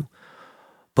lie to you.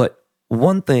 But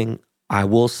one thing I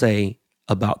will say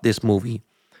about this movie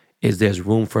is there's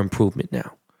room for improvement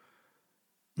now.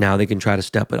 Now they can try to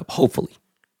step it up, hopefully.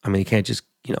 I mean, you can't just,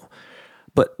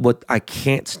 But what I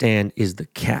can't stand is the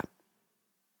Cap.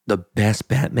 The best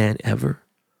Batman ever.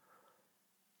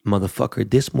 Motherfucker,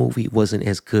 this movie wasn't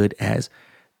as good as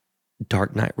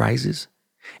Dark Knight Rises.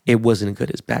 It wasn't as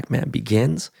good as Batman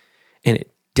Begins. And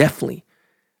it definitely,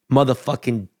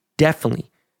 motherfucking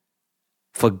definitely,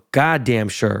 for goddamn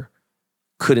sure,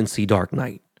 couldn't see Dark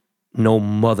Knight. No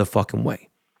motherfucking way.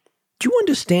 Do you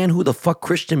understand who the fuck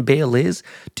Christian Bale is?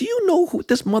 Do you know who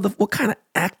what kind of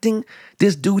acting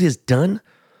this dude has done?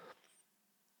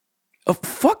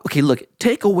 Okay, look,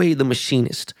 take away The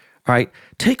Machinist, all right?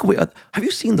 Take away, have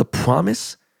you seen The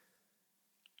Promise?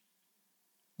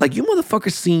 Like, you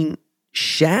motherfuckers seen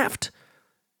Shaft?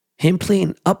 Him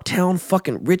playing uptown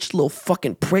fucking rich little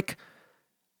fucking prick?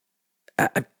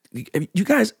 You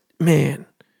guys, man.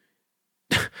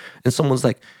 And someone's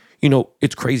like,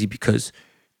 it's crazy because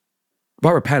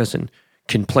Robert Pattinson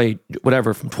can play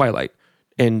whatever from Twilight,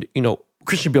 and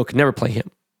Christian Bale could never play him.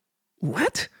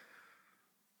 What?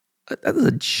 That is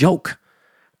a joke.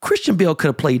 Christian Bale could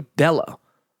have played Bella,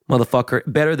 motherfucker,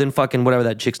 better than fucking whatever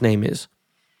that chick's name is.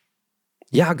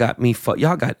 Y'all got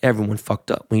everyone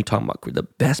fucked up when you talking about the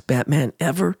best Batman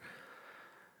ever.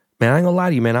 Man, I ain't gonna lie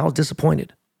to you, man. I was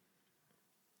disappointed.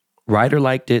 Ryder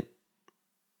liked it.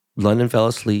 London fell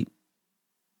asleep.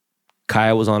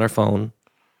 Kaya was on her phone.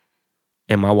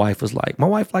 And my wife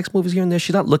likes movies here and there.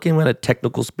 She's not looking at a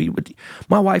technical speed. But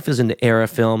my wife is into era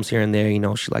films here and there.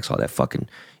 She likes all that fucking,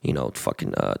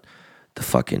 the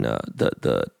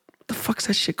fuck's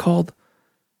that shit called?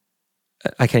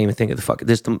 I can't even think of the fuck.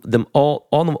 There's them all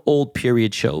them old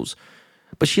period shows.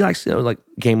 But she likes, like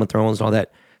Game of Thrones and all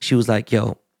that. She was like,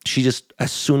 she just,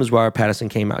 as soon as Robert Pattinson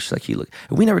came out, she's like,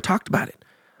 we never talked about it.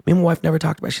 Me and my wife never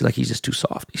talked about it. She's like, he's just too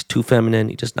soft. He's too feminine.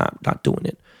 He's just not doing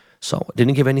it. So I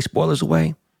didn't give any spoilers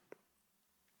away.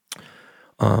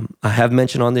 I have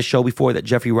mentioned on this show before that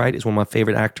Jeffrey Wright is one of my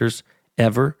favorite actors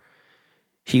ever.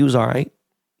 He was all right,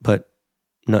 but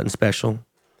nothing special.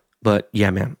 But yeah,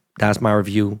 man, that's my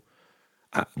review.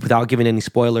 Without giving any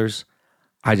spoilers,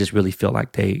 I just really feel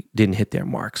like they didn't hit their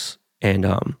marks. And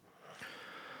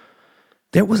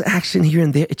There was action here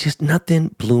and there. It just, nothing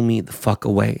blew me the fuck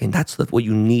away. And that's what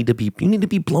you need to be. You need to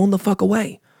be blown the fuck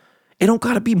away. It don't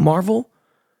gotta be Marvel,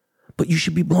 but you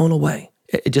should be blown away.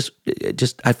 It just,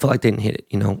 I feel like they didn't hit it,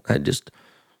 you know? I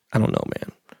don't know,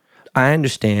 man. I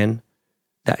understand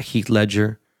that Heath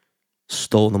Ledger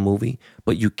stole the movie,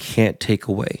 but you can't take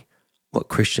away what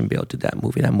Christian Bale did that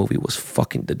movie. That movie was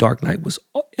fucking, The Dark Knight was,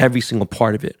 every single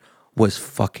part of it was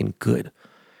fucking good.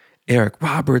 Eric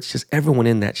Roberts, just everyone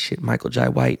in that shit. Michael Jai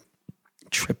White,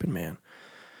 tripping, man.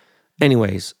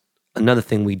 Anyways, another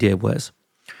thing we did was,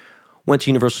 went to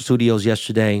Universal Studios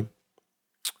yesterday.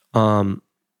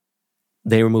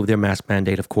 They removed their mask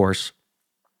mandate, of course.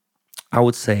 I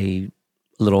would say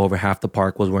a little over half the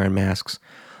park was wearing masks.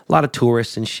 A lot of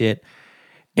tourists and shit.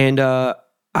 And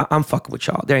I'm fucking with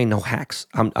y'all. There ain't no hacks.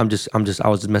 I was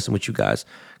just messing with you guys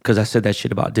because I said that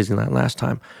shit about Disneyland last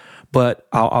time. But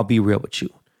I'll be real with you.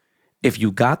 If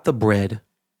you got the bread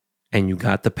and you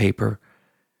got the paper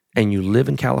and you live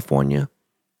in California,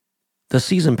 the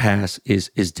season pass is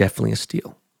definitely a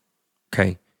steal.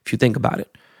 Okay? If you think about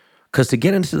it. Because to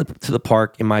get into the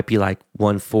park, it might be like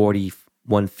 $140,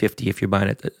 $150 if you're buying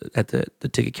it at the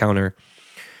ticket counter.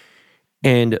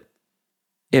 And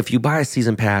if you buy a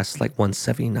season pass, like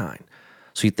 $179.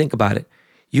 So you think about it,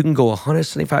 you can go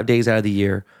 175 days out of the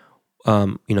year,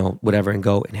 whatever, and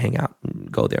go and hang out and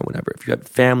go there, whatever. If you have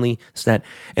family, it's that.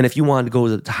 And if you wanted to go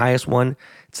to the highest one,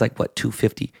 it's like, what,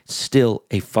 $250? Still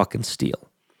a fucking steal.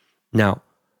 Now,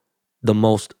 the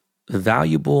most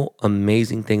valuable,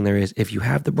 amazing thing there is, if you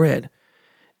have the bread,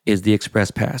 is the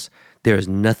Express Pass. There is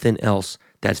nothing else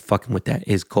that's fucking with that.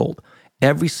 Is gold.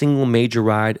 Every single major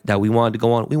ride that we wanted to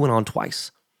go on, we went on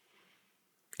twice.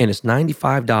 And it's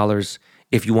 $95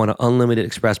 if you want an unlimited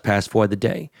Express Pass for the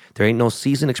day. There ain't no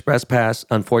season Express Pass,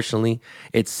 unfortunately.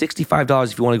 It's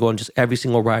 $65 if you want to go on just every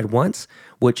single ride once,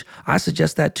 which I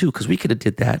suggest that too, because we could have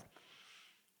did that.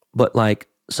 But like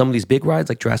some of these big rides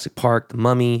like Jurassic Park, The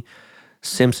Mummy,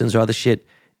 Simpsons, or other shit,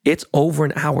 it's over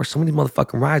an hour. Some of these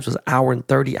motherfucking rides was an hour and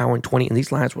 30, hour and 20, and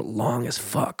these lines were long as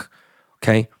fuck,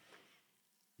 okay?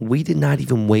 We did not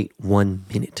even wait 1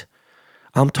 minute.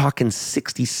 I'm talking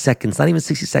 60 seconds, not even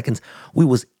 60 seconds. We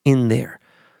was in there.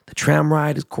 The tram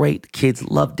ride is great. The kids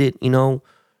loved it, you know.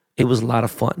 It was a lot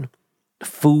of fun. The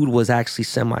food was actually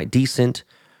semi-decent.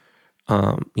 I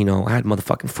had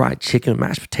motherfucking fried chicken,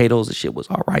 mashed potatoes. The shit was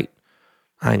all right.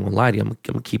 I ain't gonna lie to you. I'm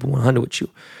gonna keep it 100 with you.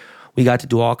 We got to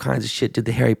do all kinds of shit, did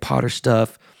the Harry Potter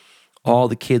stuff. All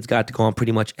the kids got to go on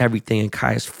pretty much everything, and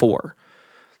Kaya's 4.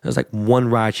 There's like one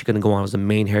ride she couldn't go on. It was the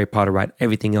main Harry Potter ride.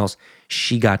 Everything else,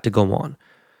 she got to go on.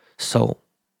 So,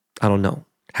 I don't know.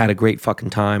 Had a great fucking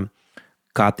time.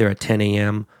 Got there at 10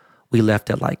 a.m. We left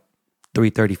at like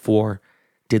 3:34.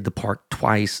 Did the park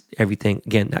twice. Everything.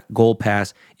 Again, that gold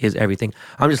pass is everything.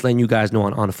 I'm just letting you guys know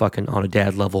on a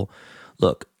dad level.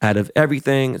 Look, out of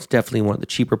everything, it's definitely one of the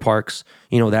cheaper parks.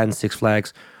 You know, that and Six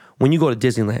Flags. When you go to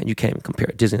Disneyland, you can't even compare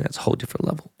it. Disneyland's a whole different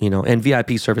level, you know. And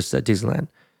VIP services at Disneyland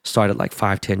start at like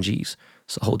 5-10 G's.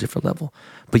 It's a whole different level.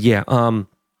 But yeah, I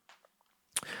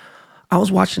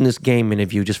was watching this game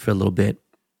interview just for a little bit.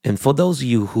 And for those of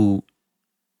you who,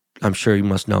 I'm sure you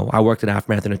must know, I worked at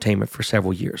Aftermath Entertainment for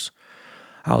several years.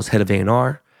 I was head of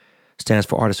A&R, stands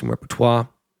for Artist and Repertoire.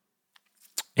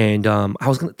 And I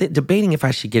was debating if I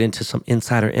should get into some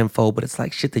insider info, but it's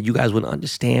like shit that you guys wouldn't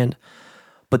understand.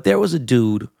 But there was a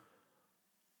dude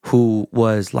who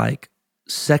was like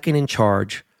second in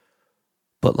charge,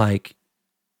 but like,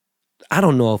 I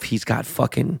don't know if he's got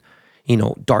fucking,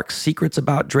 dark secrets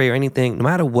about Dre or anything. No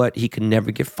matter what, he could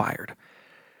never get fired.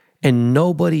 And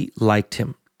nobody liked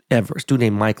him ever. This dude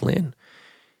named Mike Lynn.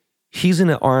 He's in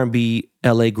an R&B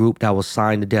LA group that was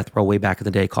signed to Death Row way back in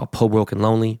the day called Po Broke and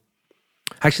Lonely.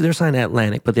 Actually, they're signed to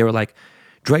Atlantic, but they were like,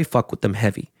 Dre fuck with them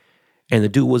heavy. And the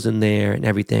dude was in there and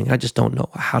everything. I just don't know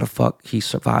how the fuck he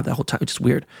survived that whole time. It's just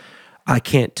weird. I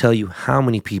can't tell you how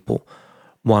many people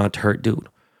wanted to hurt dude.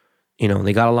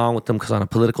 They got along with them because on a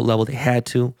political level, they had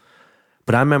to.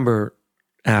 But I remember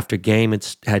after Game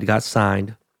had got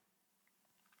signed,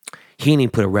 he didn't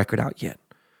even put a record out yet.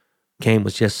 Game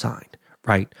was just signed,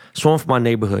 right? Someone from my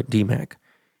neighborhood, D-Mac,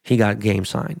 he got Game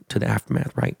signed to the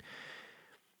Aftermath, right?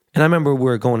 And I remember we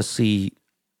were going to see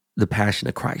The Passion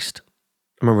of Christ.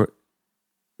 I remember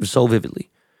so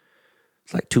vividly.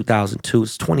 It's like 2002.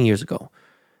 It's 20 years ago.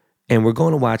 And we're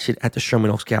going to watch it at the Sherman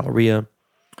Oaks Galleria.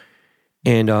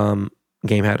 And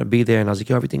Game had to be there. And I was like,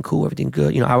 yo, everything cool? Everything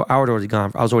good? I was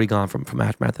already gone from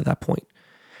Aftermath at that point.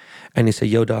 And he said,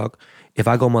 yo, dog, if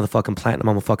I go motherfucking platinum,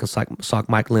 I'm gonna fucking sock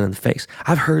Mike Lynn in the face.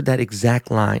 I've heard that exact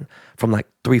line from like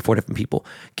 3-4 different people.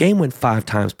 Game went 5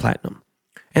 times platinum.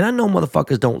 And I know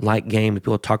motherfuckers don't like Game.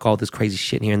 People talk all this crazy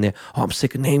shit here and there. Oh, I'm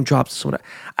sick of name drops. So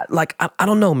I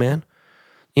don't know, man.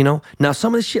 You know, now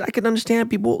some of this shit I can understand.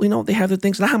 People, you know, they have their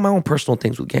things. And I have my own personal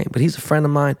things with Game, but he's a friend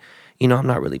of mine. You know, I'm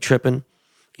not really tripping.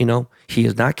 You know, he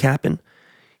is not capping.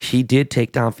 He did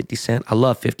take down 50 Cent. I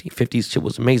love 50. 50's shit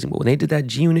was amazing. But when they did that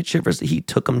G-Unit shit versus, he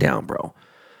took him down, bro.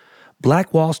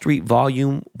 Black Wall Street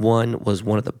Volume 1 was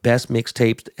one of the best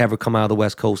mixtapes to ever come out of the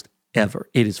West Coast ever.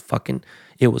 It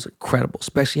was incredible,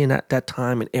 especially in that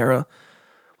time and era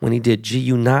when he did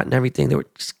G-Unit and everything. They were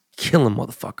just killing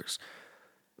motherfuckers.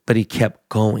 But he kept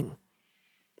going.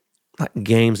 Like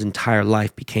Game's entire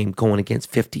life became going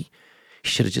against 50. He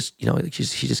should have just, you know, he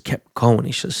just kept going.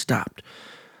 He should have stopped.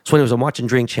 So anyways, I'm watching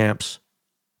Drink Champs,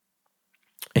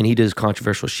 and he did his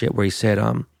controversial shit where he said,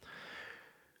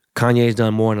 Kanye's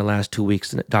done more in the last 2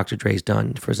 weeks than Dr. Dre's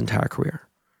done for his entire career.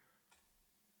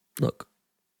 Look,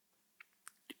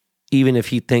 even if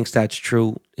he thinks that's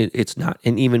true, it's not.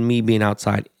 And even me being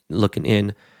outside looking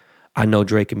in, I know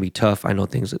Dre can be tough. I know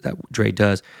things that Dre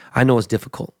does. I know it's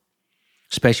difficult,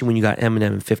 especially when you got Eminem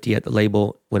and 50 at the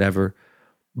label, whatever.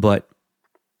 But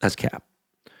that's cap.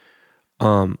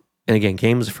 And again,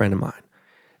 Game is a friend of mine.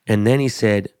 And then he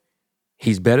said,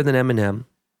 he's better than Eminem.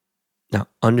 Now,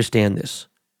 understand this.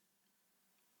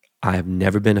 I have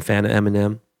never been a fan of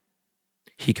Eminem.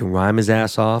 He can rhyme his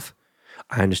ass off.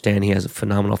 I understand he has a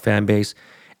phenomenal fan base.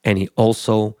 And he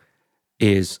also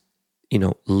is, you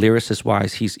know,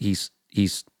 lyricist-wise, he's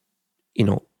you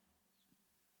know,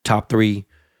 top 3,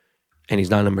 and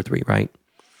he's not number 3, right?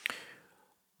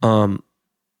 I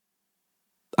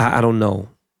don't know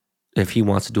if he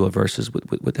wants to do a versus with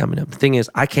Eminem. The thing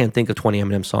is, I can't think of 20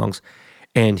 Eminem songs,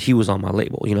 and he was on my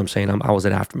label. You know what I'm saying? I was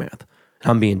at Aftermath.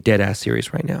 I'm being dead ass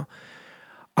serious right now.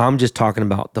 I'm just talking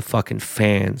about the fucking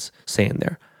fans saying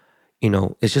there. You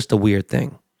know, it's just a weird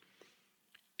thing.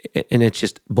 And it's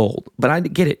just bold. But I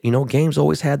get it. You know, Game's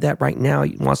always had that right now.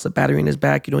 He wants the battery in his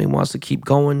back. You know, he wants to keep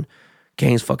going.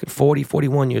 Game's fucking 40,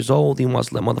 41 years old. He wants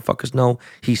to let motherfuckers know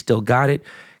he still got it.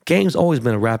 Game's always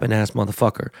been a rapping ass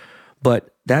motherfucker.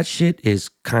 But that shit is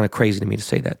kind of crazy to me to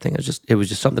say that thing. It was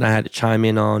just something I had to chime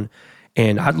in on.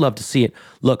 And I'd love to see it.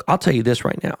 Look, I'll tell you this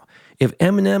right now. If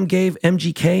Eminem gave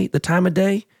MGK the time of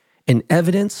day and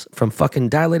evidence from fucking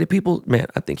dilated people, man,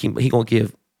 I think he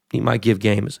might give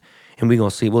games, and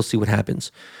we'll see what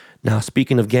happens. Now,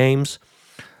 speaking of games,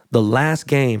 the last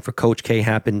game for Coach K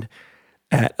happened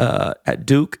at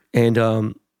Duke,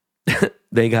 and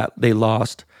they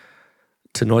lost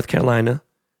to North Carolina,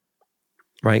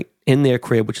 right, in their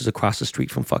crib, which is across the street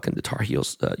from fucking the Tar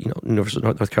Heels, University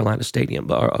of North Carolina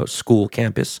Stadium, or school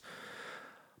campus.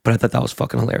 But I thought that was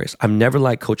fucking hilarious. I've never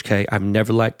liked Coach K. I've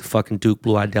never liked the fucking Duke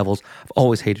Blue-Eyed Devils. I've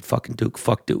always hated fucking Duke.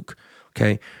 Fuck Duke.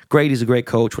 Okay? Grady's a great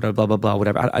coach, whatever, blah, blah, blah,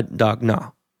 whatever. Nah.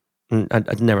 I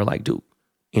never liked Duke.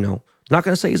 You know? Not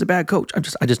going to say he's a bad coach. I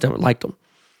just never liked him.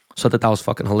 So I thought that was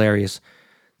fucking hilarious.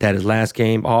 That his last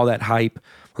game, all that hype,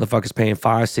 motherfuckers paying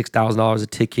 $5,000, $6,000 a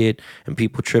ticket, and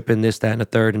people tripping this, that, and the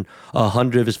third, and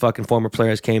 100 of his fucking former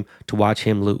players came to watch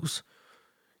him lose.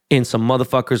 And some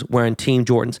motherfuckers wearing Team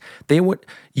Jordans.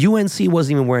 UNC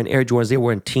wasn't even wearing Air Jordans. They were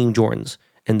wearing Team Jordans,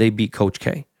 and they beat Coach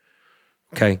K.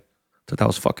 Okay? So that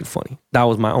was fucking funny. That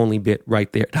was my only bit right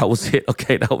there. That was it.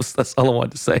 Okay, that's all I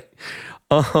wanted to say.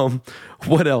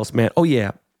 What else, man? Oh,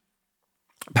 yeah.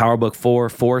 PowerBook 4,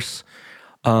 Force.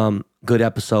 Good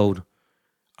episode.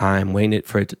 I'm waiting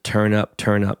for it to turn up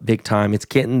big time. It's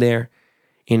getting there,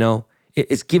 you know.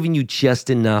 It's giving you just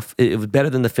enough. It was better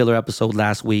than the filler episode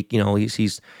last week. You know,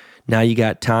 he's now you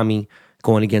got Tommy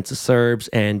going against the Serbs.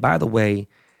 And by the way,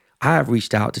 I have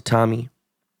reached out to Tommy,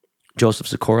 Joseph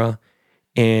Sikora,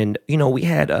 and, you know, we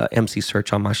had MC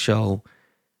Search on my show,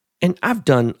 and I've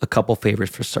done a couple favors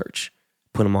for Search,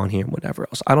 put him on here and whatever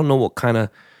else. I don't know what kind of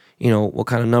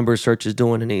numbers Search is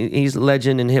doing, and he's a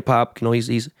legend in hip hop. You know,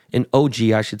 he's an OG,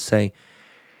 I should say.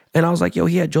 And I was like, yo,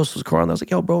 he had Joseph Sikora, and I was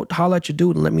like, yo, bro, holla at your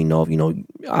dude and let me know if, you know,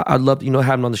 I'd love to, you know,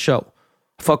 have him on the show.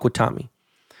 Fuck with Tommy.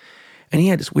 And he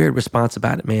had this weird response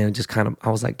about it, man. Just kind of, I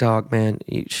was like, dog, man,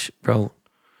 bro.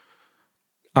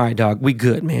 All right, dog, we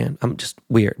good, man. I'm just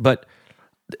weird. But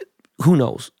who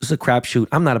knows? It's a crapshoot.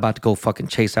 I'm not about to go fucking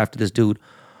chase after this dude.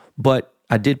 But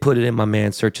I did put it in my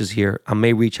man searches here. I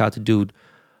may reach out to dude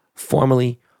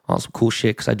formally on some cool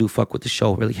shit because I do fuck with the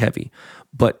show really heavy.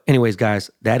 But anyways, guys,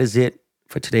 that is it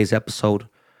for today's episode.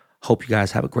 Hope you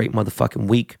guys have a great motherfucking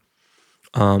week.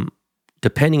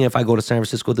 Depending if I go to San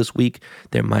Francisco this week,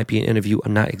 there might be an interview.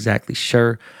 I'm not exactly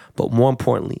sure. But more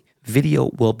importantly,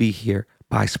 video will be here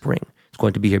by spring. It's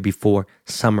going to be here before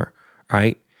summer. All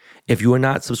right. If you are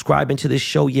not subscribing to this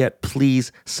show yet,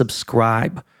 please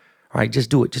subscribe. All right. Just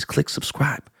do it. Just click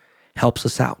subscribe. Helps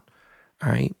us out. All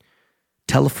right.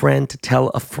 Tell a friend to tell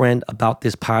a friend about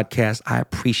this podcast. I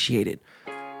appreciate it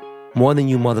more than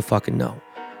you motherfucking know.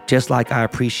 Just like I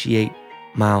appreciate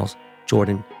Miles,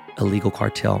 Jordan, Illegal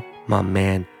Cartel, my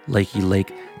man, Lakey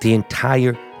Lake, the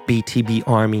entire BTB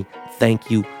Army. Thank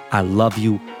you. I love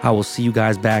you. I will see you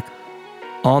guys back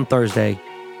on Thursday.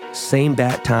 Same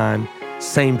bat time,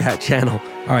 same bat channel.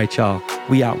 All right, y'all.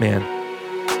 We out, man.